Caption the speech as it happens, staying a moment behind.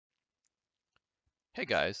Hey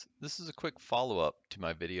guys, this is a quick follow-up to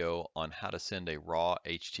my video on how to send a raw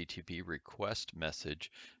HTTP request message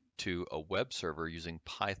to a web server using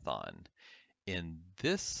Python. In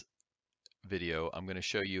this video, I'm going to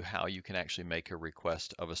show you how you can actually make a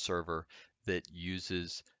request of a server that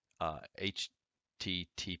uses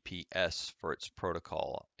HTTPS for its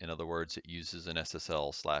protocol. In other words, it uses an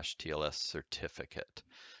SSL/TLS certificate.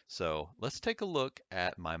 So let's take a look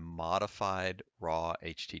at my modified raw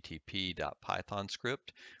http.python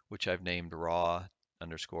script, which I've named raw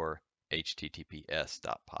underscore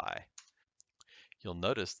https.py. You'll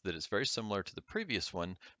notice that it's very similar to the previous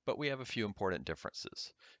one, but we have a few important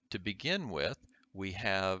differences. To begin with, we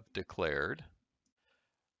have declared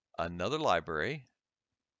another library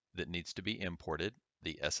that needs to be imported,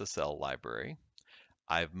 the SSL library.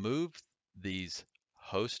 I've moved these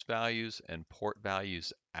host values and port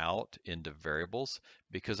values out into variables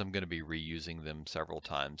because I'm going to be reusing them several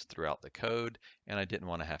times throughout the code, and I didn't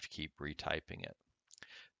want to have to keep retyping it.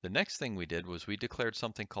 The next thing we did was we declared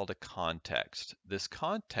something called a context. This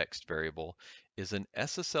context variable is an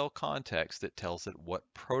SSL context that tells it what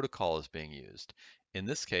protocol is being used. In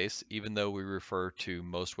this case, even though we refer to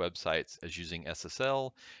most websites as using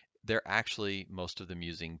SSL, they're actually most of them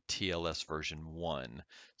using TLS version 1.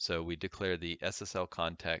 So we declare the SSL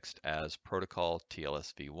context as protocol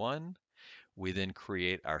TLS v1. We then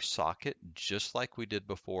create our socket just like we did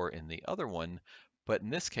before in the other one, but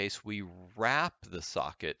in this case we wrap the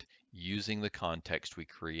socket using the context we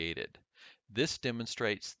created. This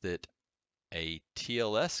demonstrates that a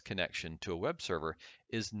TLS connection to a web server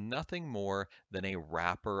is nothing more than a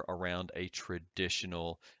wrapper around a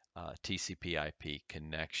traditional TCP/IP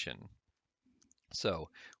connection. So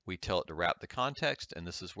we tell it to wrap the context, and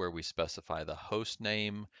this is where we specify the host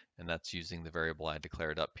name, and that's using the variable I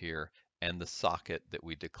declared up here, and the socket that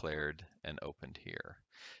we declared and opened here.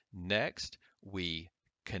 Next, we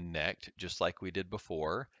connect, just like we did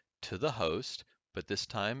before, to the host, but this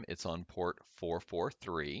time it's on port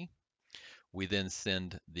 443. We then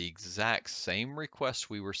send the exact same request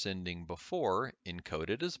we were sending before,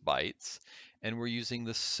 encoded as bytes, and we're using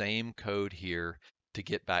the same code here to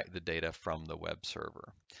get back the data from the web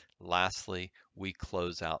server. Lastly, we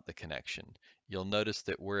close out the connection. You'll notice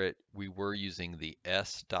that we were using the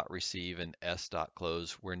s.receive and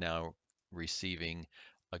s.close. We're now receiving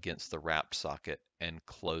against the wrapped socket and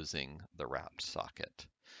closing the wrapped socket.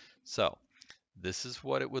 So this is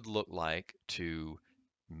what it would look like to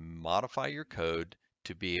modify your code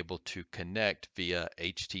to be able to connect via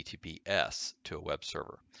HTTPS to a web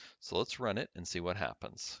server. So let's run it and see what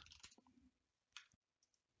happens.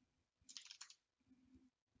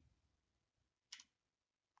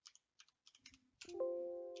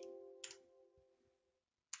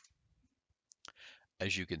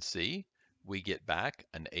 As you can see, we get back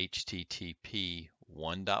an HTTP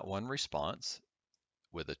 1.1 response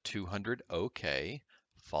with a 200 OK,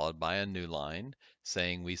 followed by a new line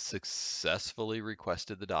saying we successfully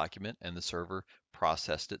requested the document and the server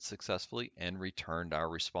processed it successfully and returned our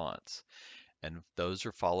response. And those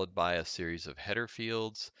are followed by a series of header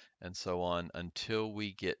fields and so on until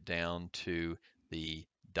we get down to the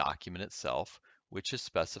document itself, which is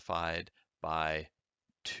specified by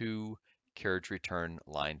two carriage return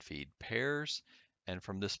line feed pairs. And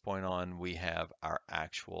from this point on, we have our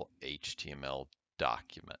actual HTML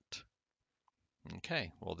document.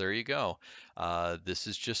 Okay, well, there you go. This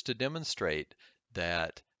is just to demonstrate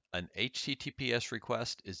that an HTTPS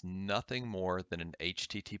request is nothing more than an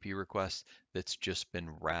HTTP request that's just been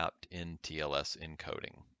wrapped in TLS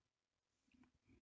encoding.